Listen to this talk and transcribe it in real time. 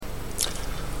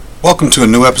Welcome to a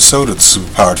new episode of the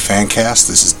Superpowered Fancast.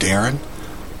 This is Darren.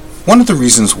 One of the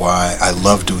reasons why I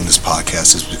love doing this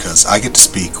podcast is because I get to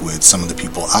speak with some of the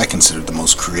people I consider the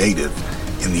most creative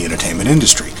in the entertainment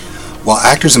industry. While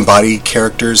actors embody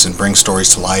characters and bring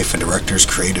stories to life, and directors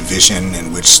create a vision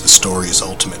in which the story is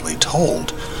ultimately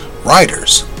told,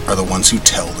 writers are the ones who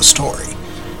tell the story.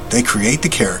 They create the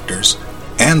characters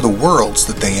and the worlds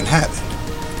that they inhabit.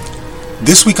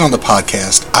 This week on the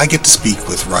podcast, I get to speak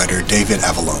with writer David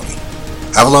Avallone.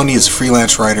 Avallone is a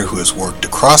freelance writer who has worked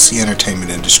across the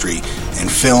entertainment industry in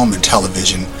film and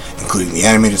television, including the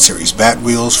animated series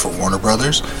Batwheels for Warner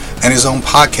Brothers and his own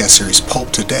podcast series Pulp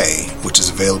Today, which is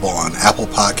available on Apple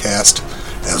Podcast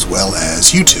as well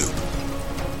as YouTube.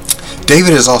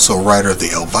 David is also a writer of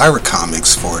the Elvira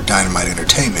comics for Dynamite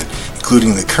Entertainment,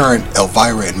 including the current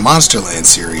Elvira and Monsterland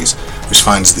series, which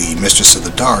finds the Mistress of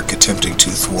the Dark attempting to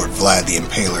thwart Vlad the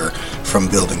Impaler from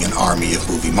building an army of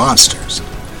movie monsters.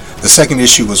 The second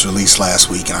issue was released last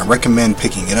week, and I recommend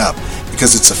picking it up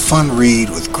because it's a fun read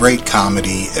with great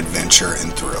comedy, adventure,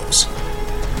 and thrills.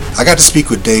 I got to speak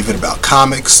with David about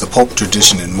comics, the pulp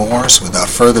tradition, and more, so without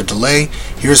further delay,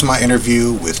 here's my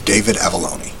interview with David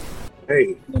Avallone.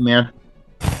 Hey man.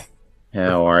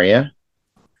 How are you?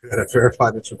 Good. I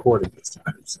verified it's recorded this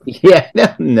time. So.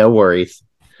 Yeah, no worries.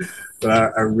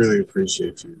 But I really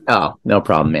appreciate you. Oh, no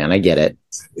problem, man. I get it.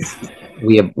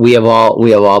 We have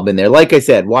all been there. Like I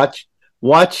said, watch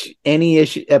any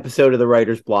episode of the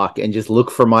Writer's Block and just look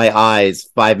for my eyes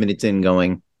 5 minutes in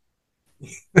going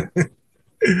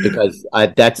because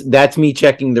that's me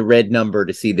checking the red number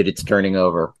to see that it's turning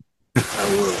over. I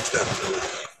will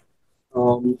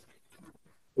definitely.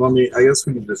 Well, I guess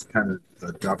we can just kind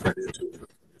of drop right into it.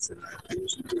 I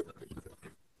usually do it.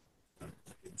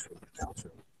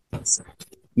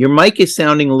 Your mic is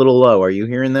sounding a little low. Are you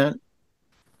hearing that?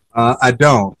 I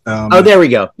don't. Oh, there we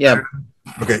go. Yeah.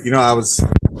 Okay. I was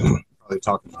probably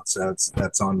talking about, so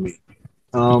that's on me.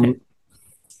 So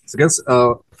I guess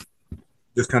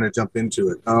just kind of jump into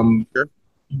it. Sure.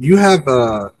 You have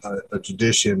a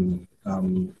tradition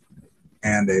and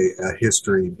a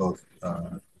history, both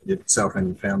yourself and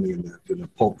your family, in the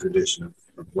pulp tradition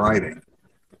of writing.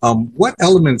 What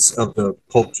elements of the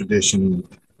pulp tradition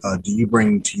do you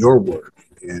bring to your work,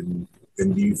 and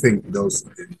do you think those?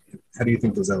 How do you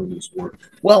think those elements work?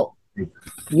 Well,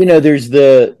 there's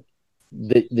the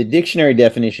dictionary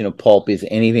definition of pulp is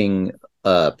anything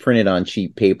printed on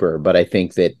cheap paper, but I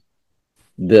think that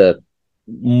the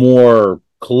more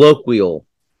colloquial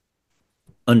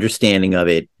understanding of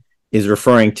it is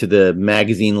referring to the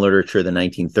magazine literature of the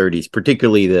 1930s,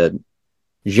 particularly the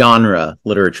genre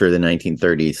literature of the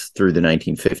 1930s through the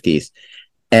 1950s.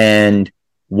 And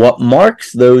what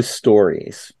marks those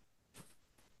stories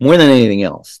more than anything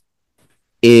else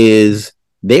is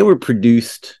they were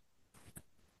produced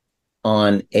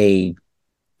on a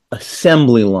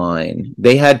assembly line.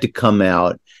 They had to come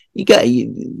out.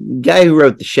 Guy who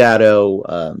wrote The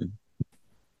Shadow,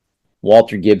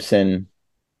 Walter Gibson.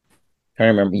 I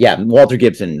remember. Yeah, Walter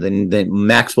Gibson. Then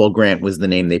Maxwell Grant was the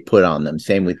name they put on them.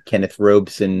 Same with Kenneth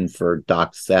Robeson for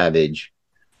Doc Savage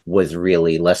was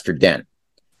really Lester Dent.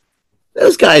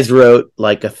 Those guys wrote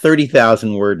like a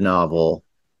 30,000 word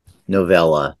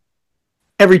novella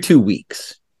every 2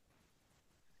 weeks.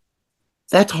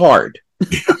 That's hard.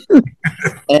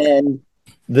 And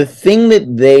the thing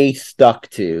that they stuck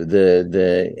to,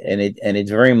 and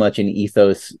it's very much an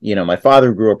ethos. My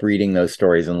father grew up reading those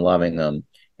stories and loving them,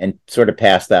 and sort of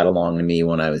passed that along to me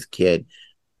when I was a kid.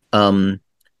 The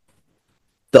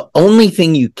only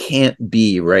thing you can't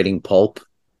be writing pulp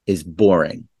is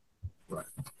boring. Right.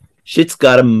 Shit's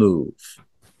got to move.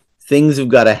 Things have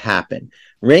got to happen.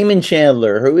 Raymond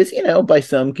Chandler, who is, by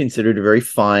some considered a very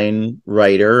fine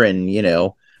writer and,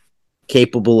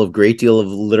 capable of a great deal of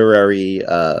literary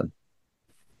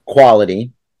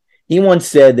quality, he once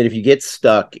said that if you get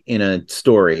stuck in a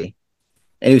story,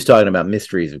 and he was talking about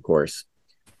mysteries, of course,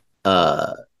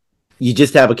 you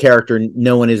just have a character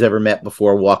no one has ever met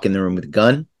before walk in the room with a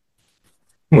gun,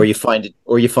 or you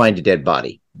find a dead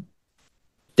body.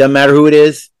 Doesn't matter who it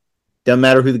is, doesn't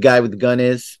matter who the guy with the gun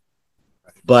is,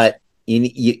 but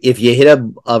if you hit a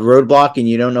roadblock and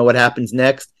you don't know what happens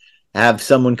next, have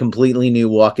someone completely new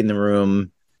walk in the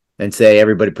room and say,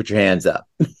 "Everybody, put your hands up,"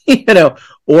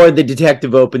 Or the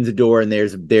detective opens the door and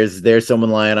there's someone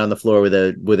lying on the floor with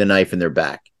a knife in their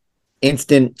back.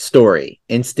 Instant story,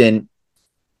 instant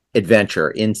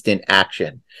adventure, instant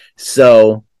action.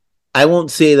 So I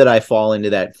won't say that I fall into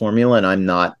that formula, and I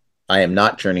am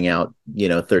not churning out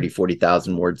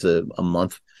 30,000-40,000 words a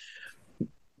month,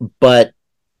 but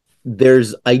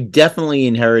I definitely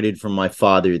inherited from my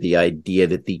father the idea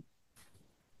that the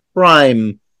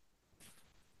prime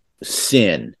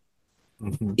sin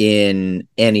Mhm. in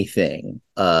anything,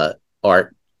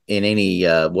 art, in any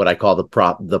what I call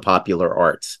the popular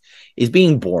arts, is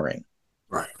being boring.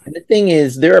 Right. And the thing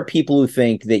is, there are people who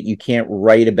think that you can't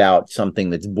write about something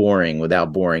that's boring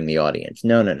without boring the audience.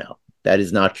 No, no, no. That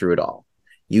is not true at all.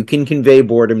 You can convey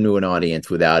boredom to an audience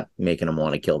without making them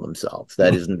want to kill themselves.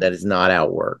 That is not how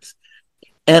it works.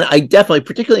 And I definitely,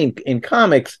 particularly in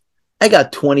comics, I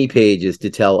got 20 pages to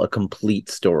tell a complete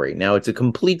story. Now, it's a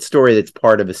complete story that's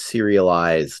part of a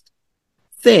serialized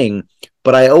thing,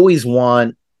 but I always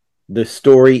want the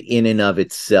story in and of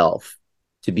itself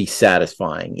to be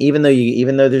satisfying, even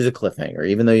though there's a cliffhanger,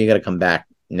 even though you got to come back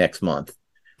next month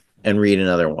and read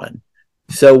another one.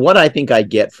 So what I think I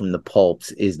get from the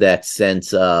pulps is that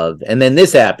sense of, and then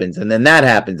this happens, and then that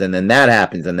happens, and then that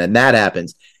happens, and then that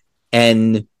happens.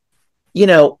 And, you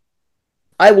know,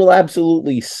 I will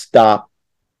absolutely stop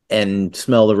and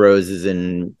smell the roses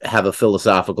and have a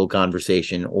philosophical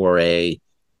conversation, or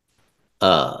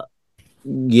uh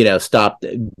stop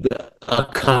a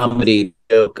comedy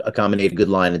joke, accommodate a good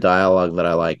line of dialogue that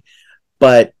I like.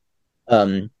 But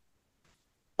um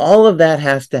all of that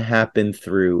has to happen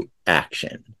through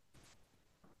action.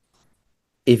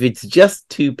 If it's just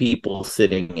two people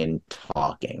sitting and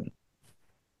talking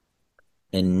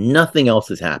and nothing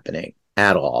else is happening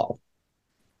at all,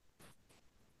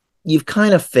 you've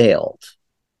kind of failed,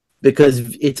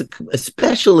 because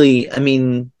especially, I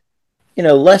mean,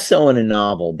 less so in a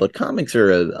novel, but comics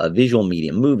are a visual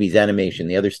medium, movies, animation,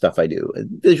 the other stuff I do,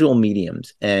 visual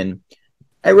mediums. And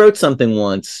I wrote something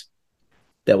once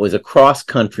that was a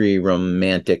cross-country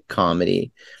romantic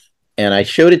comedy, and I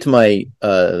showed it to my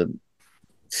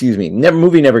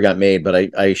movie never got made,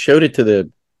 but I showed it to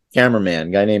the cameraman,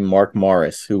 a guy named Mark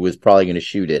Morris, who was probably going to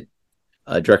shoot it,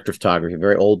 director of photography,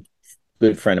 very old,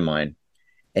 good friend of mine.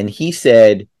 And he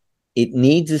said it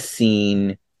needs a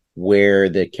scene where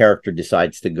the character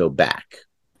decides to go back.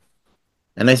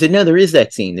 And I said, no, there is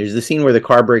that scene. There's the scene where the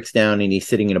car breaks down and he's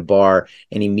sitting in a bar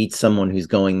and he meets someone who's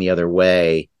going the other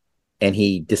way, and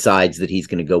he decides that he's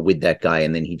going to go with that guy,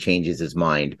 and then he changes his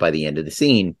mind by the end of the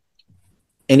scene.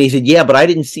 And he said, yeah, but I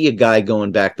didn't see a guy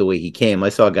going back the way he came. I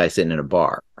saw a guy sitting in a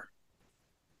bar.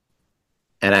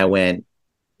 And I went,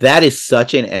 that is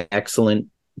such an excellent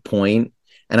point.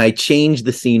 And I changed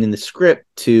the scene in the script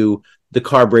to the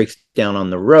car breaks down on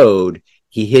the road.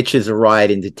 He hitches a ride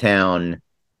into town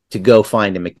to go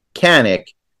find a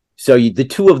mechanic. So the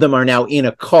two of them are now in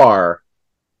a car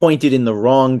pointed in the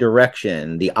wrong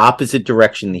direction, the opposite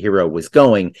direction the hero was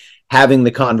going, having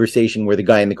the conversation where the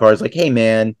guy in the car is like, hey,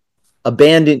 man,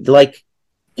 abandoned, like,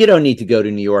 you don't need to go to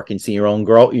New York and see your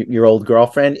old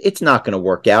girlfriend. It's not going to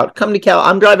work out. Come to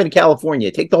I'm driving to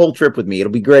California. Take the whole trip with me.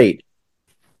 It'll be great.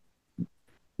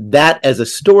 That as a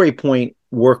story point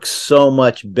works so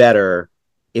much better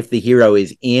if the hero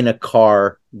is in a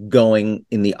car going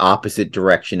in the opposite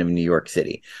direction of New York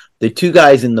City. The two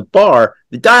guys in the bar,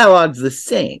 the dialogue's the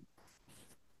same,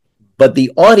 but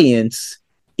the audience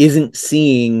isn't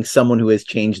seeing someone who has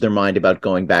changed their mind about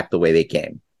going back the way they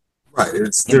came. Right.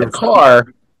 It's in the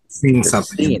car, seeing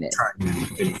something, trying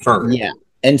to infer it. Yeah.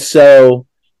 And so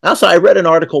also I read an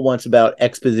article once about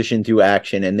exposition through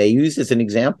action, and they used as an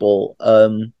example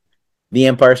The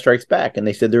Empire Strikes Back. And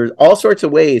they said there's all sorts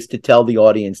of ways to tell the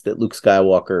audience that Luke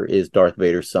Skywalker is Darth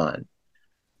Vader's son.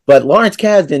 But Lawrence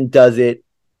Kasdan does it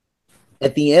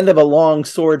at the end of a long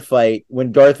sword fight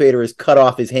when Darth Vader has cut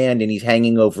off his hand and he's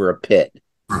hanging over a pit.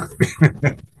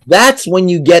 That's when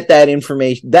you get that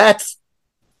information. That's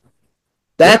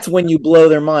when you blow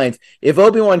their minds. If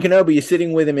Obi-Wan Kenobi is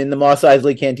sitting with him in the Mos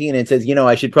Eisley cantina and says,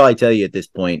 I should probably tell you at this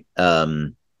point, guy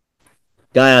on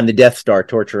the Death Star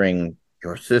torturing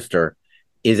your sister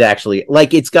is actually,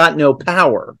 like, it's got no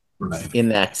power in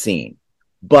that scene.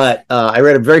 But I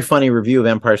read a very funny review of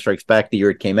Empire Strikes Back the year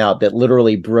it came out that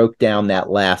literally broke down that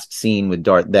last scene with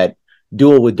that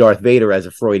duel with Darth Vader as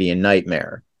a Freudian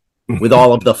nightmare, with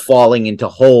all of the falling into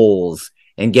holes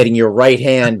and getting your right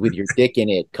hand with your dick in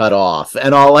it cut off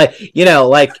and all, like,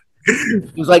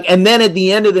 it was like, and then at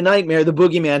the end of the nightmare, the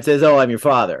boogeyman says, "Oh, I'm your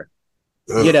father."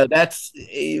 That's,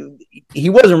 he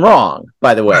wasn't wrong,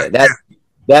 by the way.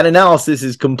 That analysis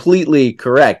is completely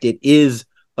correct. It is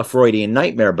a Freudian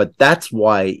nightmare, but that's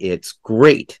why it's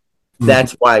great.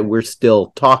 That's why we're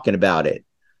still talking about it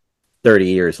 30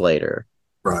 years later.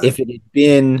 Right. If it had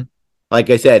been, like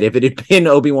I said, if it had been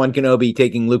Obi-Wan Kenobi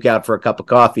taking Luke out for a cup of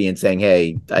coffee and saying,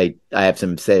 "Hey, I have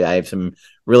some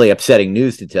really upsetting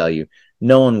news to tell you,"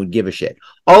 no one would give a shit.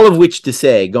 All of which to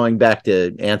say, going back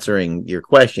to answering your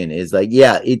question, is like,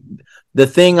 the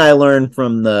thing I learned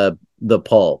from the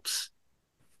pulps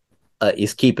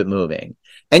is keep it moving.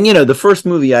 And the first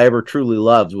movie I ever truly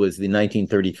loved was the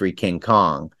 1933 King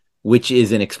Kong, which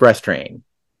is an express train.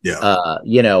 Yeah.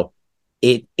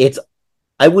 It's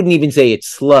I wouldn't even say it's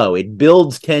slow. It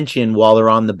builds tension while they're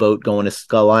on the boat going to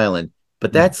Skull Island,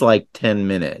 but that's like 10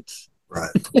 minutes. Right.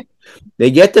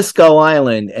 They get to Skull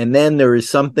Island, and then there is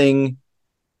something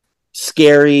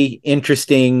scary,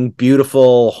 interesting,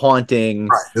 beautiful, haunting.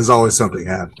 Right. There's always something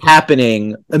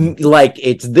happening. Like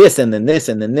it's this, and then this,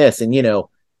 and then this, and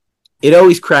it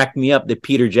always cracked me up that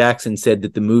Peter Jackson said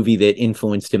that the movie that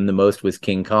influenced him the most was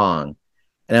King Kong,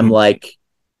 and I'm like,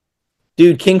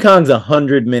 dude, King Kong's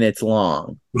 100 minutes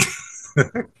long.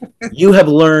 You have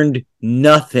learned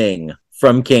nothing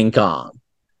from King Kong.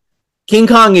 King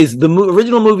Kong is the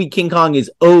original movie. King Kong is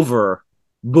over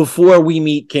before we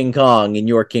meet King Kong in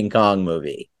your King Kong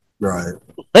movie. Right.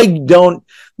 Like, the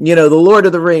Lord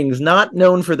of the Rings, not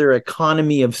known for their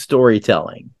economy of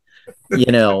storytelling.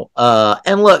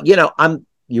 And look,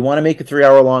 you want to make a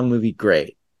 3-hour long movie,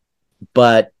 great.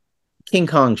 But King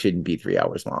Kong shouldn't be 3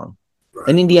 hours long. Right.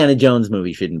 An Indiana Jones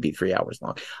movie shouldn't be 3 hours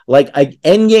long. Like,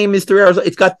 Endgame is 3 hours.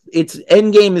 Its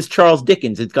Endgame is Charles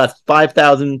Dickens. It's got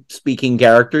 5,000 speaking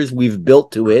characters. We've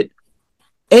built to it.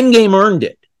 Endgame earned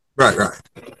it. Right.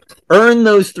 Earn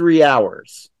those 3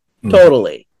 hours.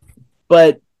 Totally.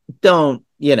 But don't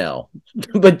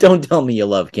tell me you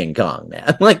love King Kong,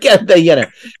 man. Like,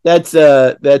 that's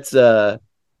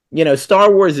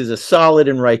Star Wars is a solid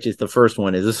and righteous. The first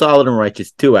one is a solid and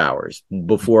righteous 2 hours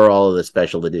before all of the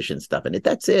special edition stuff in it.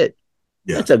 That's it.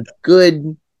 Yeah. That's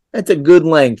a good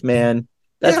length, man.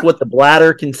 That's what the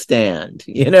bladder can stand,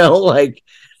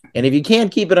 and if you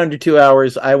can't keep it under 2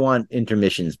 hours, I want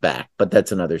intermissions back, but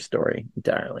that's another story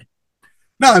entirely.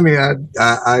 No, I mean,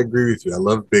 I agree with you. I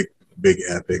love big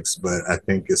epics, but I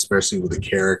think especially with a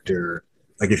character,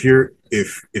 like if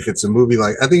it's a movie,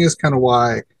 like I think it's kind of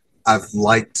why I've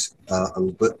liked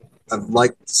I've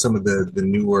liked some of the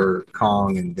newer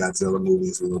Kong and Godzilla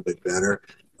movies a little bit better.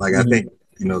 Like I think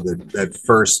that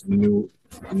first newer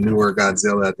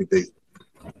Godzilla, I think they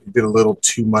did a little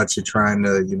too much of trying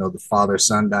to the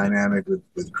father-son dynamic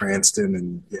with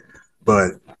Cranston,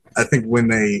 but I think when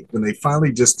they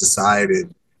finally just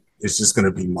decided it's just going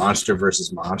to be monster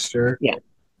versus monster,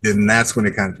 then that's when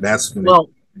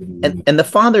and the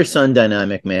father-son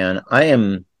dynamic,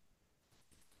 man.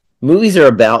 Movies are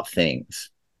about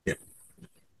things. Yeah.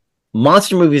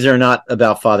 Monster movies are not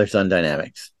about father-son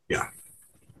dynamics. Yeah.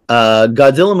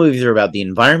 Godzilla movies are about the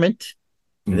environment.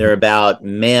 Mm-hmm. They're about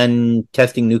man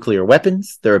testing nuclear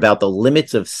weapons. They're about the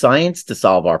limits of science to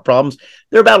solve our problems.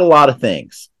 They're about a lot of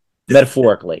things,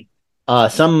 metaphorically.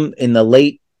 Some in the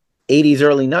late 80s,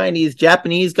 early 90s,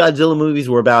 Japanese Godzilla movies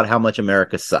were about how much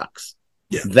America sucks.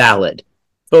 Yeah. Valid.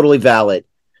 Totally valid.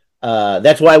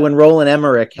 That's why when Roland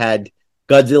Emmerich had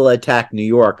Godzilla attack New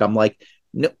York, I'm like,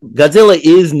 no, Godzilla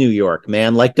is New York,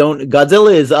 man. Like,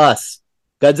 Godzilla is us.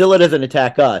 Godzilla doesn't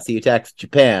attack us. He attacks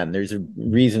Japan. There's a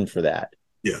reason for that.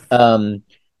 Yeah. And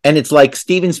it's like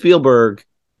Steven Spielberg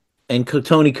and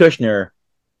Tony Kushner.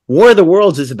 War of the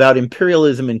Worlds is about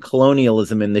imperialism and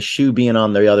colonialism and the shoe being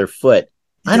on the other foot.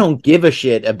 Yeah. I don't give a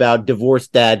shit about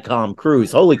divorced dad Tom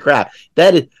Cruise. Holy crap.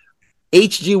 That is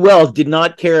H.G. Wells did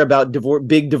not care about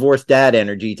big divorced dad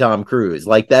energy Tom Cruise.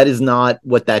 Like, that is not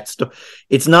what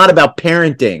it's not about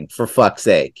parenting, for fuck's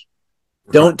sake.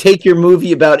 Right. Don't take your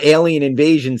movie about alien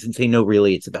invasions and say, no,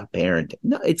 really, it's about parenting.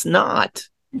 No, it's not.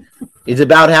 It's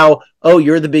about how,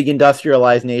 you're the big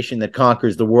industrialized nation that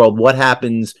conquers the world. What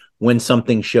happens when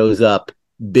something shows up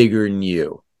bigger than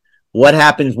you? What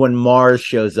happens when Mars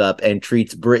shows up and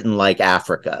treats Britain like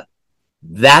Africa?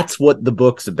 That's what the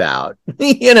book's about,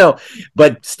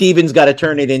 but Steven's got to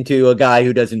turn it into a guy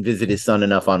who doesn't visit his son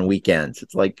enough on weekends.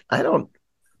 It's like, I don't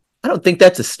think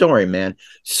that's a story, man.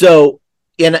 So,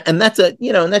 and that's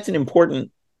that's an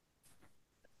important,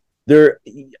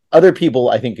 other people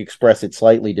I think express it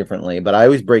slightly differently, but I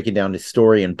always break it down to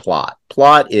story and plot.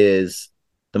 Plot is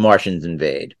the Martians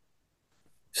invade.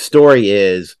 Story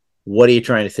is, what are you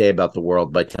trying to say about the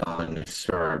world by telling a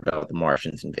story about the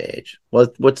Martians invade?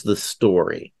 What's the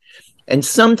story? And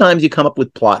sometimes you come up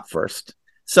with plot first.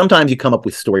 Sometimes you come up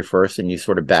with story first and you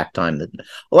sort of back time.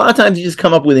 A lot of times you just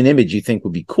come up with an image you think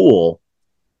would be cool.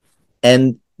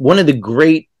 And one of the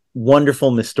great,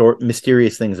 wonderful,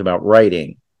 mysterious things about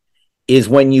writing is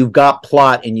when you've got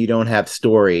plot and you don't have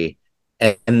story,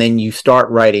 and then you start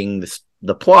writing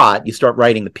the plot, you start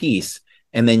writing the piece,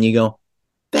 and then you go,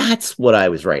 that's what I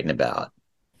was writing about.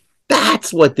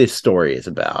 That's what this story is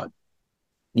about.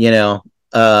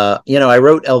 I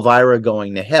wrote Elvira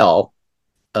Going to Hell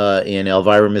in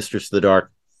Elvira Mistress of the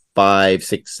Dark 5,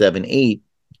 6, 7, 8.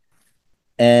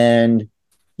 And,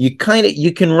 you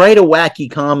can write a wacky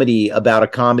comedy about a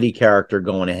comedy character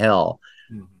going to hell,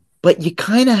 but you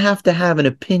kind of have to have an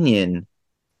opinion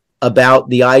about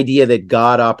the idea that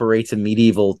God operates a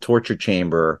medieval torture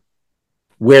chamber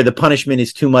where the punishment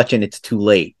is too much and it's too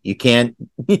late. You can't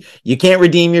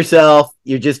redeem yourself.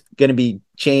 You're just going to be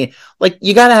chained. Like,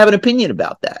 you got to have an opinion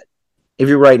about that if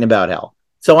you're writing about hell.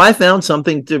 So I found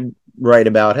something to write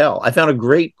about hell. I found a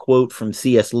great quote from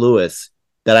C.S. Lewis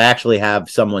that I actually have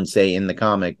someone say in the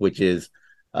comic, which is,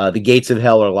 the gates of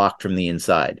hell are locked from the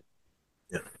inside.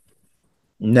 Yeah.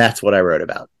 And that's what I wrote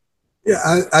about. Yeah,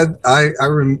 I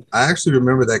actually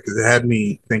remember that because it had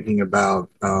me thinking about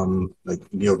like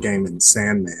Neil Gaiman's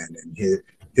Sandman and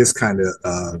his kind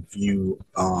of view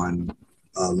on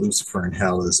Lucifer and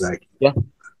hell is like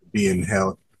being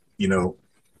hell,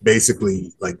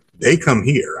 basically like they come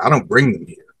here. I don't bring them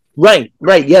here. Right.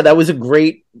 Yeah, that was a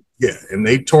great. Yeah, and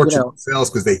they torture themselves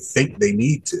because they think they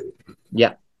need to.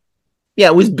 Yeah,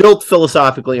 it was built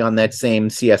philosophically on that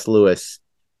same C.S. Lewis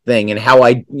thing, and how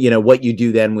what you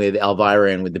do then with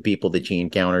Elvira and with the people that she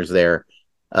encounters there.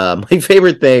 My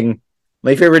favorite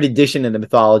addition in the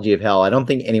mythology of hell, I don't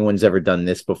think anyone's ever done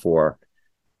this before,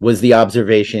 was the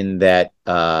observation that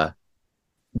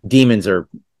demons are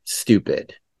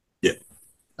stupid. Yeah.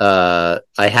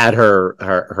 I had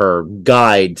her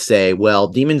guide say, well,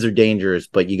 demons are dangerous,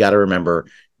 but you got to remember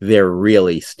they're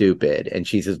really stupid. And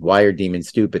she says, why are demons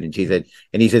stupid? And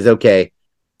he says, okay,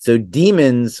 so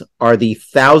demons are the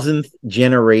 1000th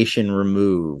generation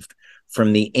removed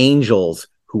from the angels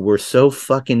who were so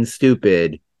fucking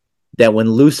stupid that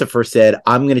when Lucifer said,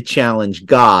 I'm going to challenge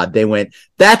God, they went,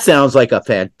 that sounds like a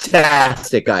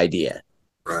fantastic idea.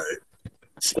 Right.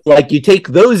 So, like, you take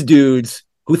those dudes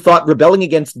who thought rebelling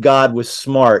against God was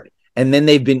smart, and then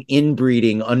they've been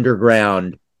inbreeding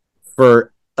underground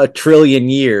for 1 trillion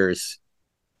years.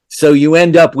 So you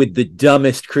end up with the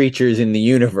dumbest creatures in the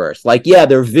universe. Like, yeah,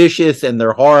 they're vicious and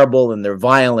they're horrible and they're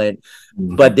violent,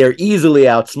 but they're easily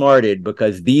outsmarted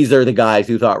because these are the guys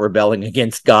who thought rebelling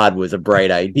against God was a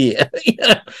bright idea.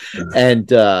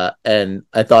 And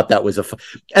I thought that was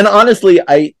and honestly,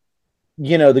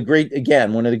 one of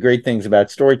the great things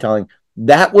about storytelling,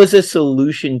 that was a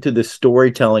solution to the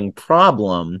storytelling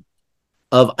problem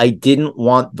of, I didn't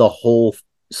want the whole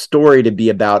story to be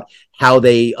about how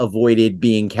they avoided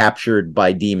being captured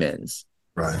by demons.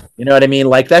 Right. You know what I mean?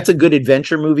 Like, that's a good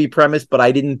adventure movie premise, but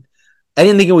I didn't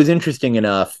think it was interesting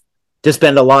enough to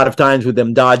spend a lot of times with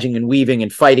them dodging and weaving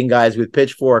and fighting guys with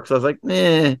pitchforks. I was like,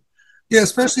 eh. Yeah,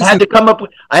 especially I had to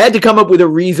come up with a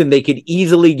reason they could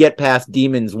easily get past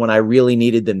demons when I really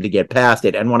needed them to get past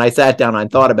it. And when I sat down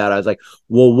and thought about it, I was like,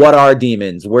 well, what are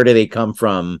demons? Where do they come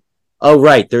from? Oh,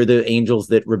 right, they're the angels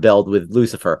that rebelled with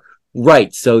Lucifer.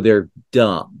 Right, so they're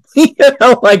dumb. So they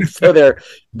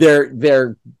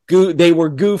were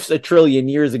goofs 1 trillion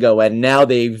years ago, and now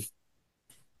these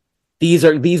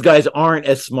guys aren't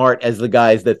as smart as the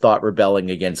guys that thought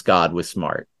rebelling against God was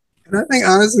smart. And I think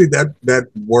honestly that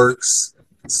works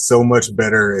so much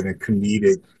better in a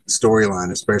comedic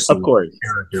storyline, especially with a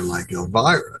character like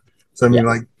Elvira. So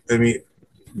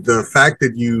the fact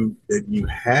that you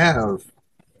have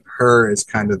her as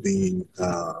kind of the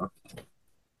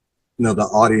the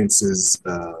audience's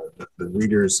the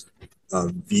reader's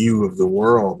view of the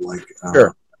world,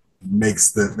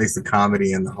 makes the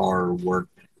comedy and the horror work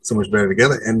so much better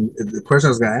together. And the question I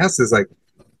was going to ask is like,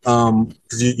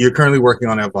 because you're currently working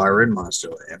on Elvira in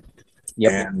Monsterland,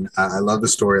 and I love the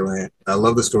storyline. I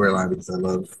love the storyline because I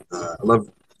love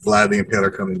Vlad the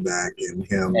Impaler coming back and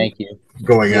him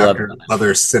going after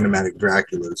other cinematic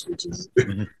Draculas,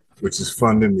 which is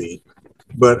fun to me.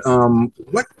 But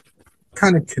what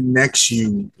kind of connects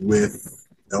you with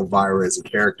Elvira as a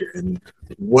character, and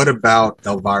what about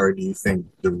Elvira do you think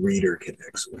the reader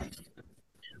connects with?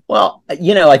 Well,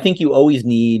 I think you always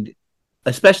need,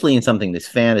 especially in something that's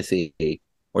fantasy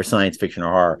or science fiction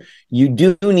or horror, you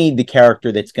do need the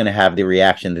character that's going to have the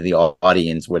reaction that the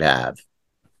audience would have.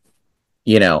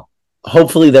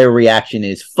 Hopefully their reaction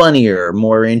is funnier,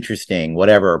 more interesting,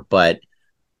 whatever. But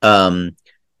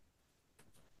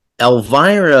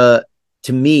Elvira,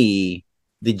 to me,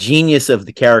 the genius of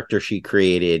the character she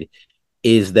created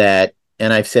is that,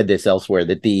 and I've said this elsewhere,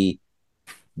 that the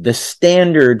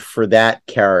standard for that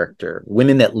character,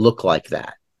 women that look like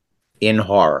that in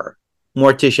horror,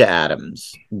 Morticia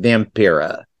Addams,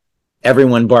 Vampira,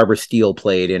 everyone Barbara Steele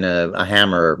played in a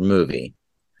Hammer movie.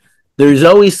 There's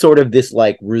always sort of this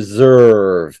like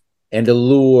reserve and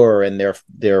allure, and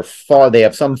they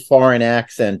have some foreign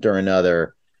accent or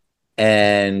another,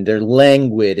 and they're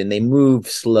languid and they move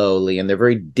slowly and they're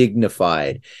very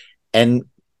dignified. And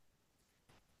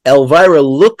Elvira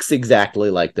looks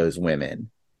exactly like those women,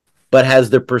 but has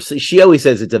the she always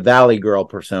says it's a Valley Girl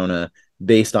persona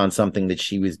based on something that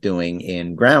she was doing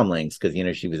in Groundlings, because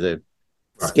she was a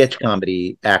sketch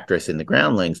comedy actress in the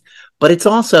Groundlings. But it's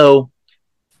also,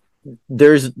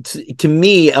 to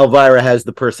me, Elvira has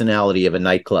the personality of a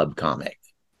nightclub comic.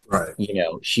 Right.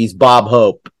 She's Bob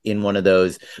Hope in one of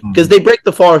those, because they break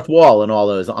the fourth wall in all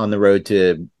those, On the Road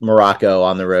to Morocco,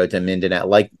 On the Road to Mindanao.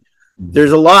 Like,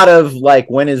 there's a lot of like,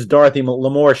 when is Dorothy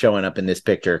Lamour showing up in this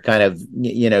picture kind of,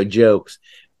 jokes.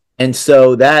 And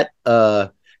so that,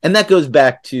 and that goes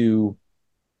back to,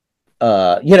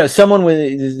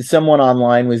 someone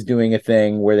online was doing a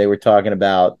thing where they were talking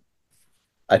about,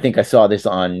 I think I saw this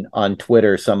on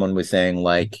Twitter. Someone was saying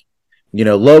like,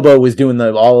 Lobo was doing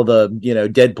all of the,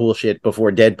 Deadpool shit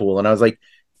before Deadpool. And I was like,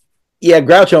 yeah,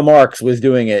 Groucho Marx was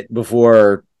doing it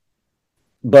before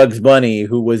Bugs Bunny,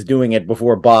 who was doing it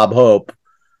before Bob Hope,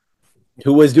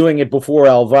 who was doing it before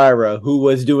Elvira, who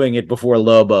was doing it before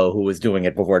Lobo, who was doing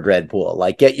it before Deadpool.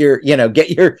 Like, get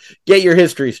your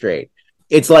history straight.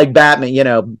 It's like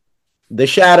Batman, the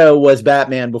Shadow was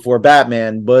Batman before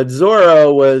Batman, but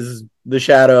Zorro was the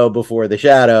Shadow before the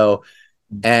Shadow,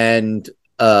 and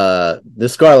the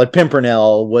Scarlet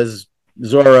Pimpernel was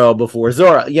Zorro before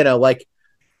Zorro. Like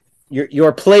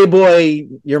your Playboy,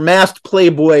 your masked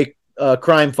Playboy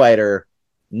crime fighter,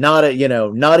 not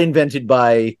invented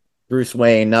by Bruce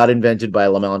Wayne, not invented by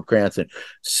Lamont Cranston.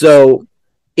 So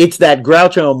it's that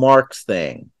Groucho Marx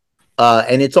thing,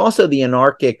 and it's also the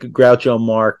anarchic Groucho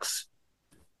Marx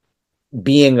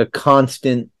being a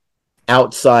constant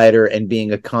outsider and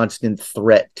being a constant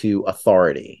threat to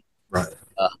authority. Right.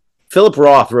 Philip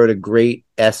Roth wrote a great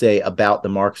essay about the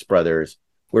Marx Brothers,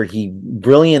 where he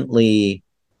brilliantly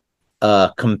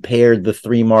compared the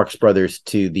three Marx Brothers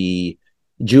to the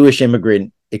Jewish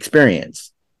immigrant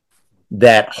experience.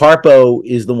 That Harpo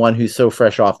is the one who's so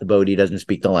fresh off the boat he doesn't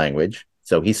speak the language,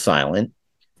 so he's silent.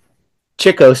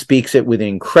 Chico speaks it with an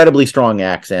incredibly strong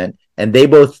accent, and they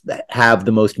both have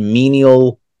the most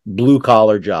menial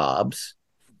blue-collar jobs.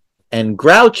 And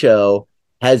Groucho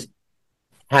has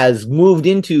moved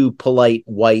into polite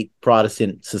white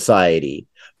Protestant society,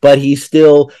 but he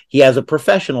has a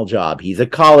professional job. He's a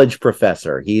college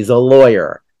professor. He's a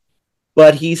lawyer,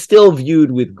 but he's still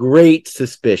viewed with great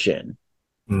suspicion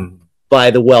by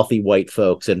the wealthy white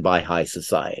folks and by high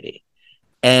society.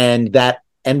 And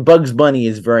Bugs Bunny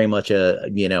is very much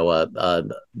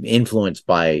influenced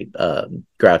by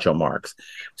Groucho Marx.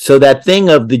 So that thing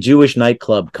of the Jewish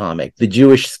nightclub comic, the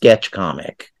Jewish sketch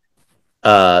comic,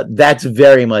 that's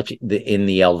very much in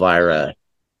the Elvira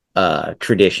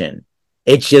tradition.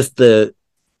 It's just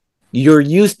you're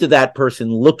used to that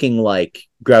person looking like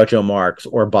Groucho Marx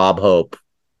or Bob Hope,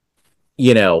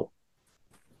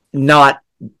 not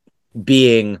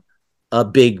being a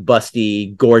big,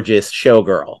 busty, gorgeous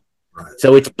showgirl. Right.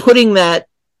 So it's putting that,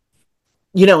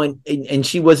 and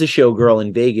she was a showgirl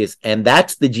in Vegas, and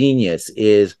that's the genius.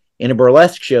 Is in a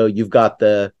burlesque show, you've got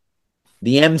the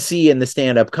MC and the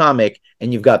stand-up comic,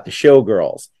 and you've got the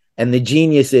showgirls. And the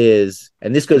genius is,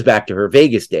 and this goes back to her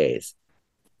Vegas days,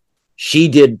 she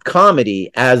did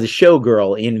comedy as a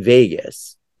showgirl in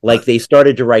Vegas. Like, they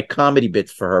started to write comedy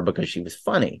bits for her because she was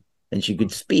funny and she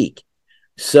could speak.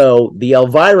 So the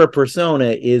Elvira persona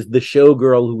is the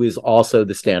showgirl who is also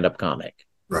the stand-up comic.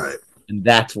 Right. And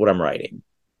that's what I'm writing.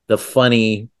 The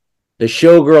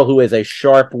showgirl who is a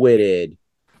sharp-witted,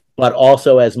 but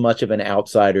also as much of an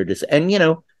outsider. And,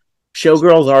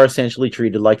 showgirls are essentially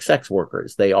treated like sex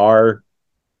workers. It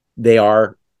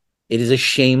is a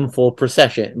shameful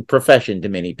profession to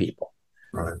many people.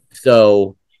 Right.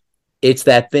 So it's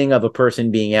that thing of a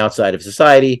person being outside of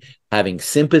society, having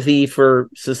sympathy for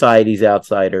society's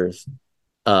outsiders,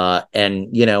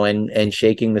 and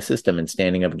shaking the system and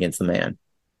standing up against the man.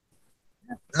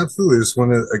 Absolutely. It's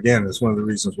one of the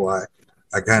reasons why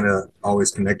I kind of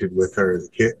always connected with her as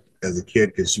a kid,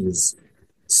 because she was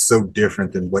so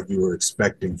different than what you were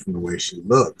expecting from the way she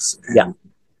looks.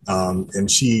 And,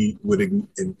 and she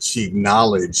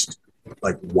acknowledged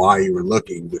like why you were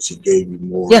looking, but she gave you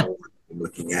more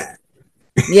looking at.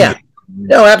 Yeah.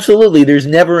 No, absolutely. There's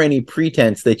never any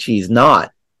pretense that she's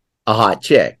not a hot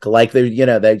chick. Like,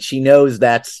 that she knows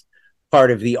that's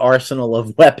part of the arsenal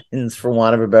of weapons, for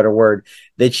want of a better word,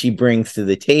 that she brings to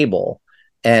the table.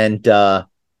 And, but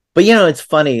it's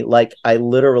funny. Like, I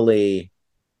literally,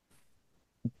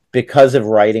 because of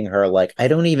writing her, like,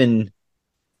 I'm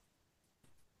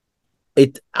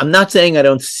not saying I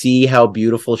don't see how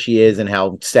beautiful she is and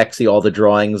how sexy all the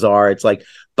drawings are. It's like,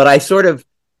 but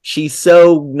she's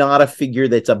so not a figure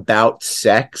that's about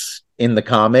sex in the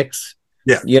comics.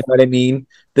 Yeah. You know what I mean?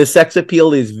 The sex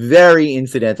appeal is very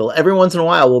incidental. Every once in a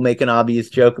while, we'll make an obvious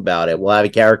joke about it. We'll have a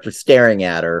character staring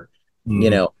at her. Mm-hmm. You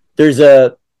know, there's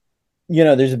a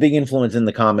big influence in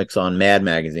the comics on Mad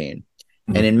Magazine.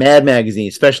 Mm-hmm. And in Mad Magazine,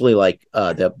 especially like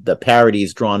the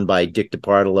parodies drawn by Dick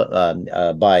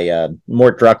DePartolo, by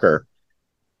Mort Drucker,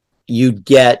 you'd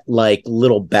get like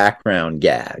little background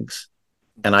gags.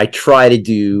 And I try to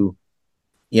do,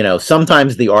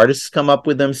 sometimes the artists come up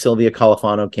with them. Sylvia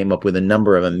Califano came up with a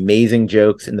number of amazing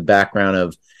jokes in the background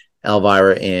of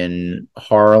Elvira in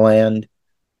Horrorland.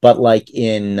 But like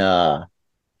in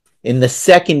the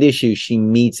second issue, she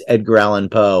meets Edgar Allan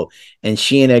Poe, and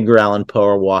she and Edgar Allan Poe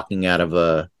are walking out of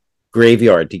a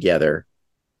graveyard together.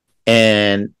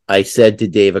 And I said to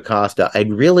Dave Acosta,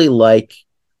 I'd really like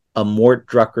a Mort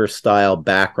Drucker style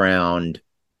background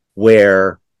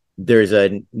where there's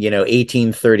a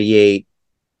 1838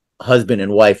 husband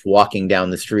and wife walking down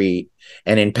the street,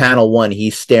 and in panel 1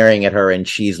 he's staring at her and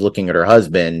she's looking at her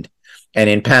husband, and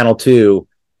in panel 2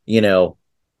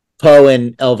 Poe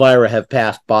and Elvira have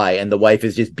passed by and the wife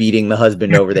is just beating the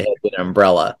husband over the head with an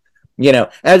umbrella.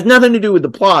 It has nothing to do with the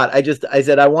plot. I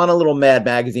said I want a little Mad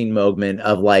Magazine moment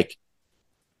of like,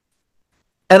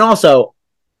 and also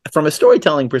from a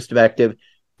storytelling perspective,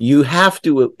 you have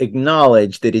to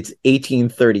acknowledge that it's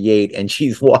 1838 and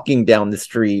she's walking down the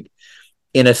street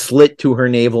in a slit to her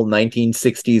navel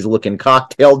 1960s looking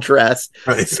cocktail dress.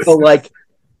 Right. So like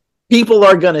people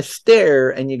are going to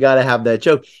stare and you got to have that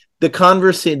joke.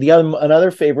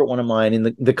 Another favorite one of mine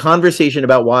in the conversation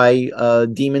about why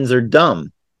demons are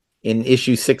dumb in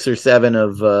issue 6 or 7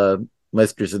 of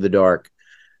Mistress of the Dark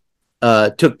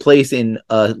took place in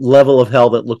a level of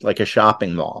hell that looked like a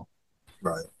shopping mall.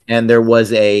 Right. And there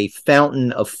was a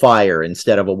fountain of fire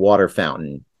instead of a water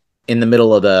fountain in the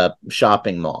middle of the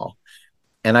shopping mall.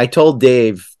 And I told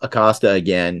Dave Acosta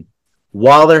again,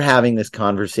 while they're having this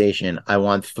conversation, I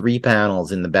want 3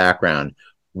 panels in the background.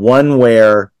 One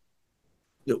where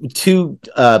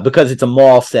because it's a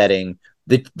mall setting,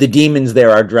 the demons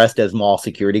there are dressed as mall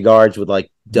security guards with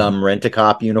like dumb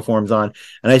rent-a-cop uniforms on.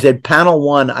 And I said, panel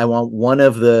 1, I want one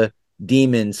of the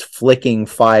demons flicking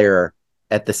fire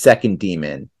at the second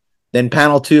demon. Then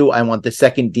panel 2, I want the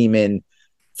second demon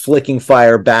flicking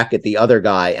fire back at the other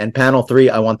guy. And panel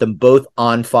 3, I want them both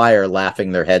on fire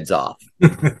laughing their heads off.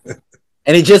 And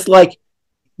it's just like,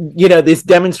 this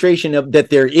demonstration of that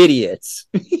they're idiots,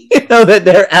 that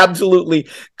they're absolutely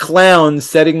clowns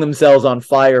setting themselves on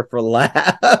fire for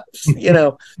laughs,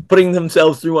 putting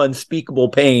themselves through unspeakable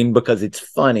pain because it's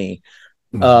funny.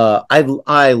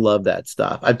 I love that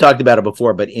stuff. I've talked about it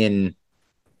before, but in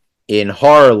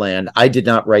Horrorland, I did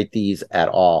not write these at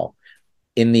all.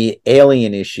 In the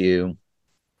Alien issue,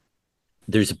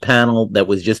 there's a panel that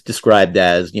was just described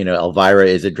as, Elvira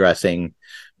is addressing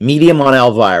medium on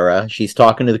Elvira. She's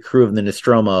talking to the crew of the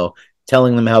Nostromo,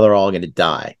 telling them how they're all going to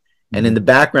die. And in the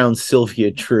background,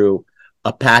 Sylvia drew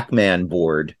a Pac-Man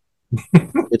board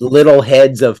with little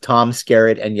heads of Tom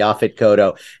Skerritt and Yaphet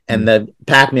Kotto. And the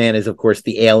Pac-Man is, of course,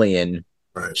 the alien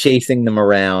chasing them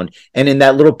around. And in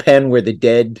that little pen where the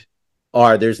dead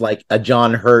are, there's like a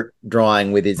John Hurt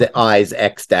drawing with his eyes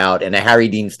X'd out and a Harry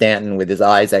Dean Stanton with his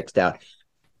eyes X'd out.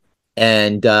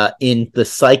 And in the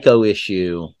Psycho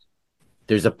issue,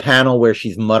 there's a panel where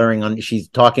she's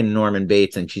talking to Norman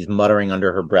Bates and she's muttering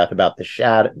under her breath about the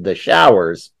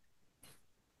showers.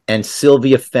 And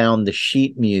Sylvia found the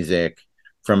sheet music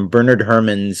from Bernard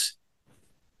Herrmann's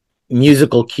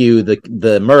musical cue,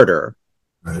 The Murder.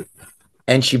 Right.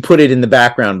 And she put it in the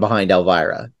background behind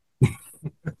Elvira.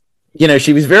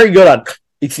 She was very good on,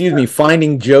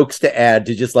 finding jokes to add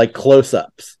to just like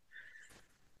close-ups.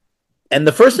 And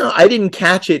the first time I didn't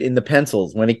catch it in the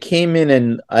pencils when it came in,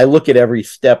 and I look at every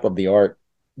step of the art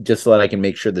just so that I can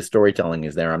make sure the storytelling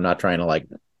is there. I'm not trying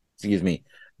to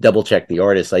double check the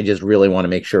artist. I just really want to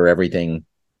make sure everything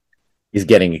is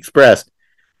getting expressed.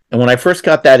 And when I first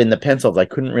got that in the pencils, I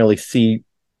couldn't really see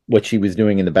what she was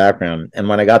doing in the background. And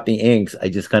when I got the inks, I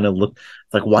just kind of looked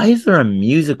like, why is there a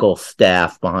musical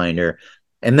staff behind her?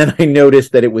 And then I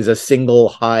noticed that it was a single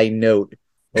high note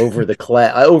over the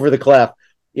clef, over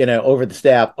the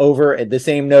staff, over the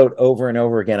same note over and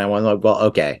over again. I was like, well,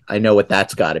 okay, I know what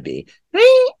that's got to be.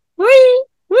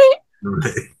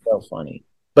 So funny.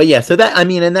 But yeah, so that,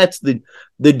 and that's the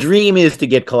dream, is to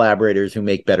get collaborators who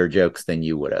make better jokes than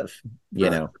you would have,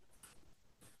 know.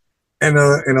 And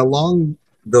along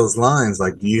those lines,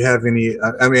 like, do you have any?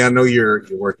 I know you're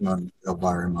working on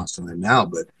Elvira and Monsterland now,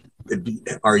 but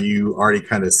are you already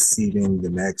kind of seeding the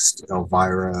next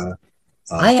Elvira?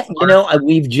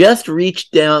 We've just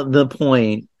reached down the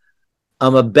point.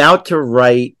 I'm about to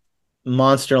write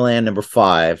Monsterland number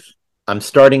 5. I'm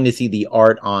starting to see the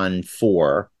art on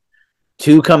 4.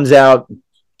 2 comes out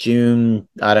June,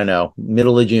 I don't know,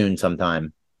 middle of June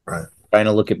sometime. Right. Trying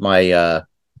to look at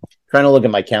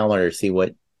my calendar to see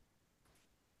what,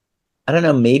 I don't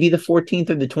know, maybe the 14th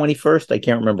or the 21st. I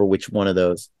can't remember which one of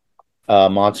those.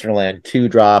 Monsterland 2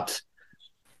 drops.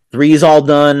 3 is all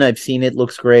done. I've seen it.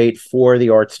 Looks great. 4,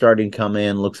 the art's starting to come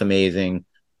in. Looks amazing.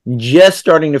 Just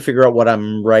starting to figure out what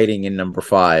I'm writing in number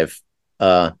 5.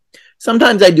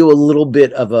 Sometimes I do a little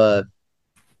bit of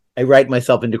I write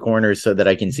myself into corners so that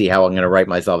I can see how I'm going to write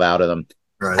myself out of them.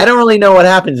 Right. I don't really know what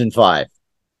happens in 5.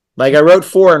 Like, I wrote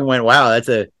 4 and went, wow,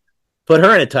 put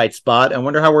her in a tight spot. I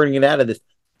wonder how we're going to get out of this.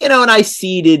 And I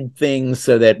seeded things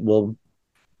so that,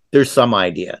 there's some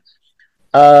idea.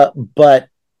 But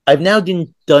I've now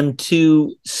done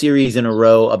 2 series in a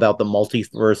row about the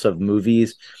multiverse of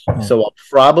movies. So I'll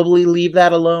probably leave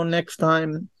that alone next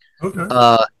time.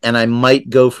 Okay. And I might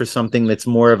go for something that's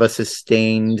more of a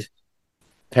sustained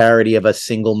parody of a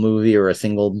single movie or a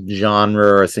single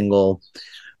genre or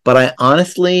but I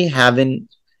honestly haven't.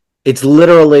 It's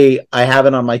literally, I have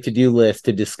it on my to-do list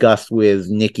to discuss with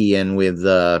Nikki and with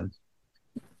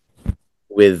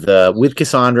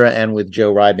Cassandra and with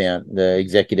Joe Rybant, the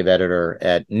executive editor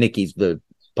at Nikki's, the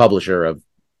publisher of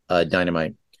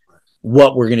Dynamite,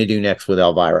 what we're going to do next with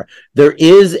Elvira. There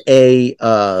is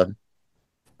a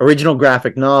original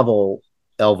graphic novel,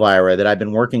 Elvira, that I've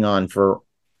been working on for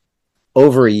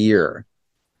over a year.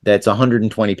 That's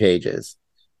 120 pages.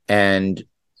 And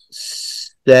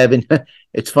 7,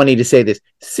 it's funny to say this,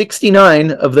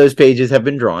 69 of those pages have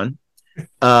been drawn.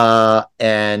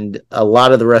 And a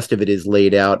lot of the rest of it is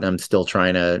laid out, and I'm still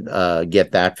trying to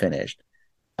get that finished.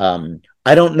 I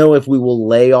don't know if we will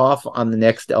lay off on the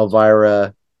next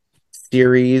Elvira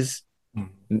series.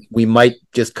 We might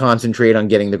just concentrate on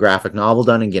getting the graphic novel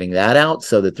done and getting that out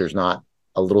so that there's not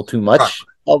a little too much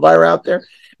Elvira out there.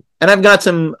 And I've got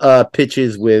some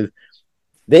pitches with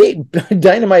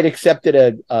Dynamite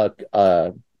accepted a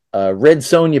Red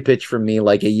Sonja pitch from me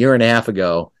like a year and a half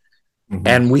ago. Mm-hmm.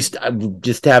 And we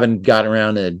just haven't gotten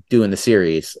around to doing the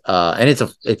series. And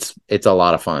it's a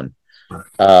lot of fun.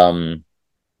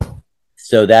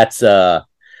 So that's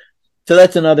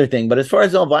another thing. But as far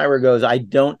as Elvira goes, I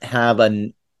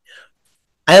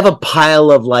have a pile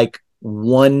of like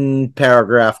 1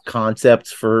 paragraph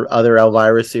concepts for other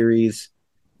Elvira series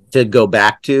to go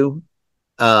back to.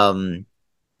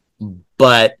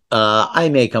 But I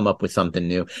may come up with something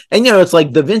new. And, it's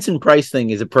like the Vincent Price thing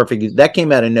is a perfect, that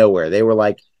came out of nowhere. They were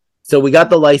like, so we got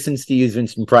the license to use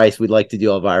Vincent Price. We'd like to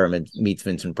do Elvira meets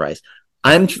Vincent Price.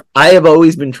 I have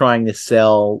always been trying to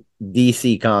sell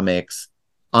DC Comics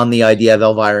on the idea of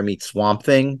Elvira meets Swamp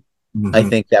Thing. Mm-hmm. I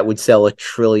think that would sell 1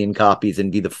 trillion copies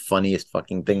and be the funniest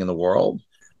fucking thing in the world.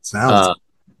 Sounds.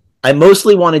 I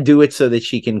mostly want to do it so that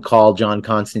she can call John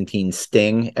Constantine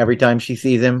Sting every time she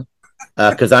sees him.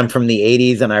 Because I'm from the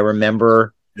 80s and I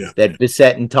remember that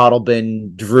Bissett and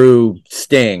Toddleben drew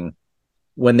Sting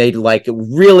when they like a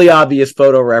really obvious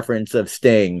photo reference of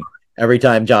Sting every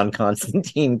time John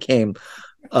Constantine came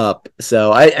up.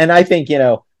 So I think,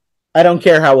 I don't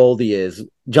care how old he is.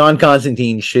 John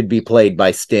Constantine should be played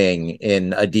by Sting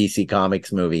in a DC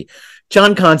Comics movie.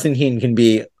 John Constantine can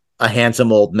be a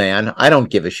handsome old man. I don't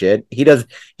give a shit. He doesn't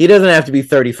have to be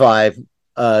 35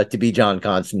 to be John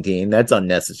Constantine. That's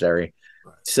unnecessary.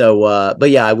 So, but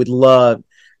yeah, I would love,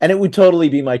 and it would totally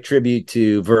be my tribute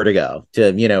to Vertigo,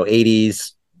 to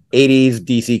 80s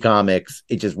DC Comics.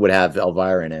 It just would have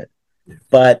Elvira in it.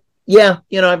 But yeah,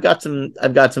 I've got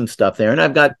some stuff there, and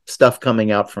I've got stuff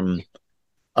coming out from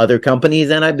other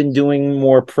companies, and I've been doing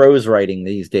more prose writing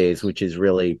these days, which is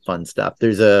really fun stuff.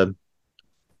 There's a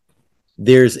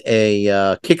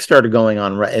Kickstarter going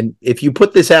on, and if you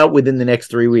put this out within the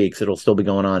next 3 weeks, it'll still be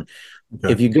going on.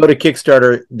 Okay. If you go to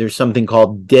Kickstarter, there's something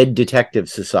called Dead Detective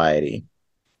Society,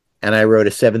 and I wrote a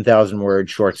 7,000-word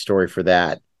short story for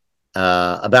that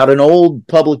about an old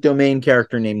public domain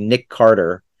character named Nick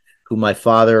Carter, who my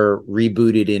father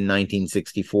rebooted in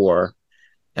 1964,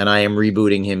 and I am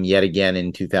rebooting him yet again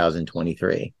in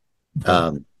 2023.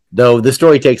 Okay. Though the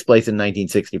story takes place in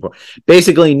 1964.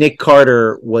 Basically, Nick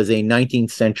Carter was a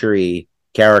 19th century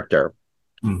character.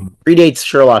 Mm-hmm. Predates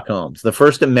Sherlock Holmes, the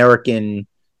first American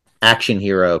action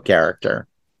hero character,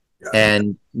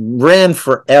 and ran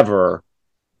forever.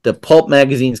 The pulp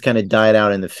magazines kind of died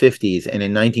out in the 50s, and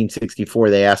in 1964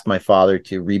 they asked my father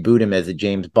to reboot him as a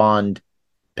James Bond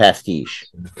pastiche,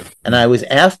 and I was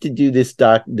asked to do this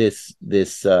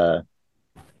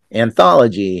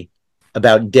anthology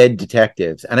about dead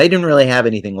detectives, and I didn't really have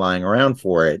anything lying around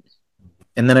for it.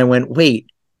 And then I went,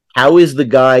 wait, how is the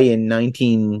guy in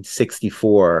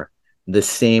 1964 the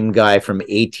same guy from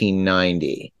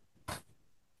 1890.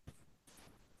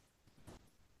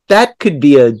 That could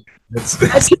be a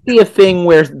thing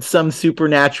where some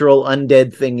supernatural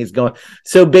undead thing is going.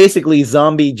 So basically,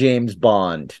 zombie James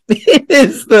Bond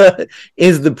is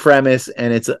the premise,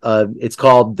 and it's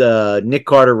called Nick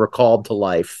Carter Recalled to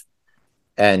Life,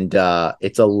 and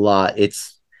it's a lot.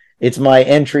 It's my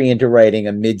entry into writing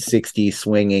a mid-60s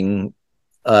swinging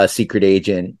secret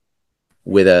agent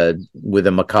with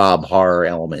a macabre horror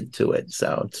element to it.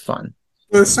 So it's fun.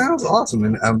 Well, it sounds awesome,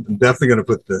 and I'm definitely going to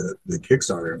put the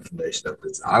Kickstarter information up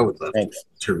because I would love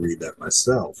to read that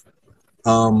myself.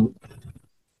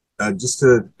 Just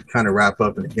to kind of wrap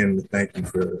up, and again, thank you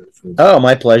for oh,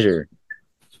 my pleasure.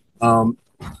 I've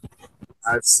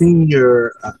seen a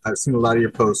lot of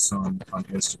your posts on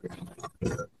Instagram about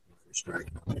the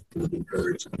strike. Would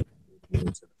encourage you to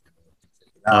check it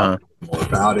out, more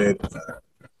about it.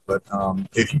 But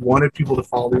if you wanted people to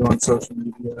follow you on social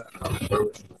media,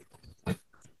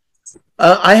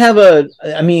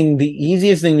 the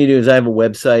easiest thing to do is I have a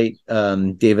website,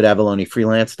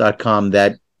 davidavallonefreelance.com,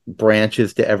 that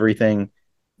branches to everything.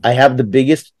 I have the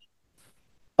biggest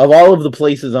of all of the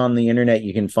places on the internet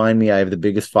you can find me. I have the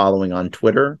biggest following on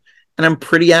Twitter, and I'm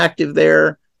pretty active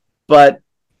there, but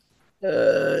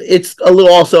it's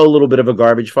also a little bit of a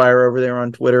garbage fire over there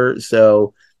on Twitter.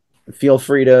 So feel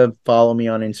free to follow me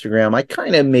on Instagram. I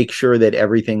kind of make sure that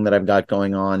everything that I've got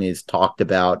going on is talked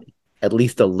about at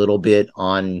least a little bit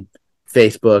on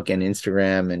Facebook and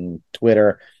Instagram and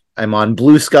Twitter. I'm on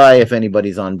Blue Sky. If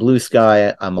anybody's on Blue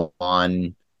Sky, I'm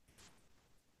on,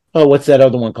 what's that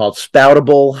other one called?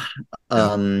 Spoutable.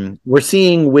 We're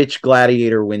seeing which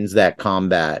gladiator wins that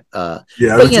combat. But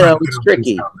it's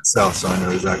tricky. Myself, so I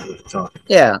know exactly what you're talking.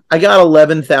 Yeah, I got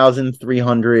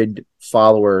 11,300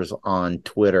 followers on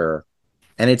Twitter,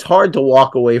 and it's hard to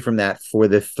walk away from that for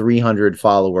the 300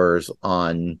 followers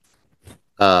on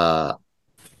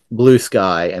Blue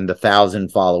Sky and the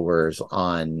 1,000 followers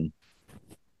on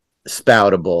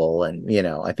Spoutable. And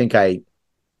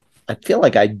I feel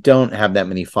like I don't have that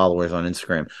many followers on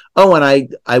Instagram. Oh,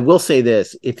 and I will say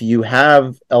this: if you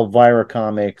have Elvira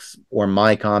Comics or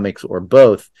my comics or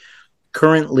both,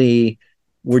 currently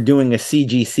we're doing a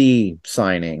CGC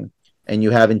signing, and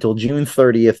you have until June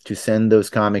 30th to send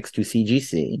those comics to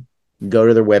CGC. Go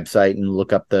to their website and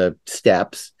look up the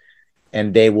steps,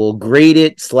 and they will grade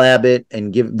it, slab it,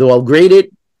 and they'll grade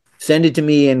it, send it to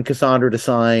me and Cassandra to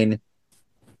sign,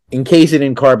 encase it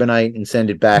in carbonite, and send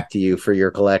it back to you for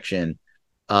your collection.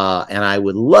 And I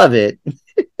would love it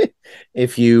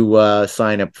if you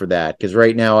sign up for that, because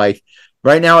right now I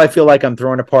feel like I'm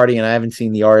throwing a party and I haven't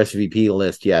seen the RSVP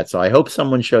list yet. So I hope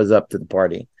someone shows up to the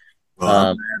party.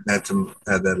 Well, add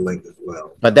that link as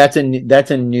well. But that's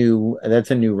a new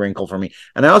wrinkle for me.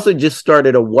 And I also just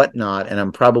started a Whatnot, and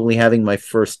I'm probably having my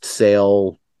first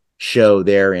sale show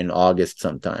there in August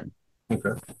sometime.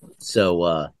 Okay.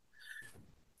 So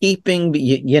keeping,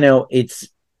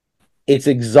 it's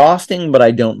exhausting, but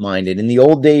I don't mind it. In the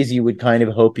old days, you would kind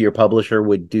of hope your publisher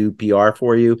would do PR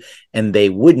for you, and they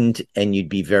wouldn't, and you'd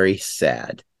be very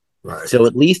sad. Right. So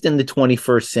at least in the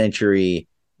 21st century,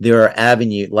 there are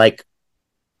avenues. Like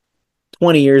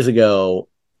 20 years ago,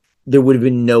 there would have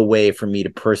been no way for me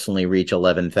to personally reach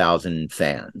 11,000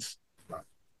 fans. Right.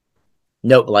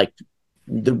 No,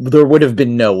 there would have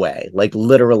been no way, like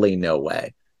literally no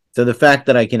way. So the fact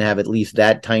that I can have at least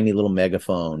that tiny little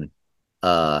megaphone,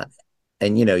 and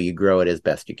you grow it as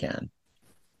best you can.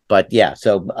 But yeah,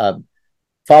 so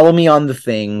follow me on the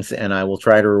things, and I will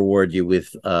try to reward you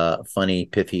with funny,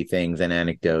 pithy things and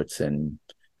anecdotes, and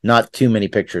not too many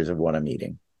pictures of what I'm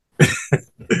eating.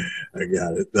 I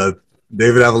got it.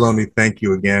 David Avallone, thank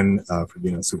you again for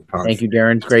being on Superpowered. Thank you,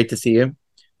 Darren. It's great to see you.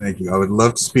 Thank you. I would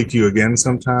love to speak to you again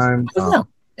sometime.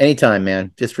 Anytime,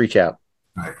 man. Just reach out.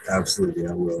 All right, absolutely,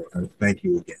 I will. Thank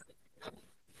you again.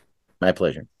 My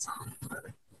pleasure.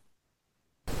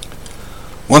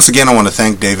 Once again, I want to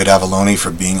thank David Avallone for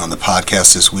being on the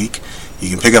podcast this week. You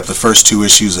can pick up the first 2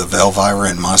 issues of Elvira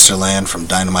and Monsterland from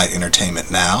Dynamite Entertainment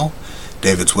now.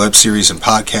 David's web series and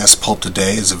podcast, Pulp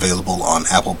Today, is available on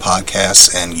Apple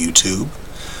Podcasts and YouTube.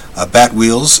 Bat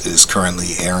Wheels is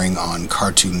currently airing on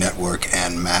Cartoon Network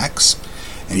and Max.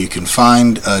 And you can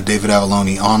find David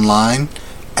Avallone online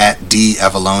at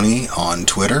 @davallone on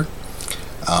Twitter.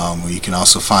 You can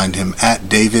also find him at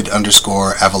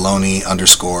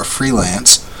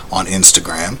David_Avallone_freelance on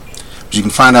Instagram. But you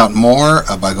can find out more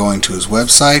by going to his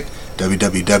website,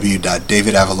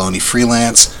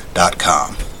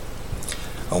 www.davidavallonefreelance.com.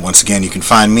 Once again, you can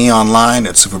find me online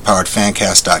at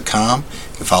superpoweredfancast.com.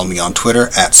 You can follow me on Twitter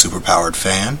at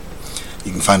superpoweredfan.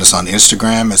 You can find us on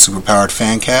Instagram at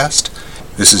superpoweredfancast.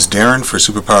 This is Darren for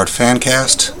Superpowered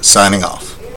Fancast, signing off.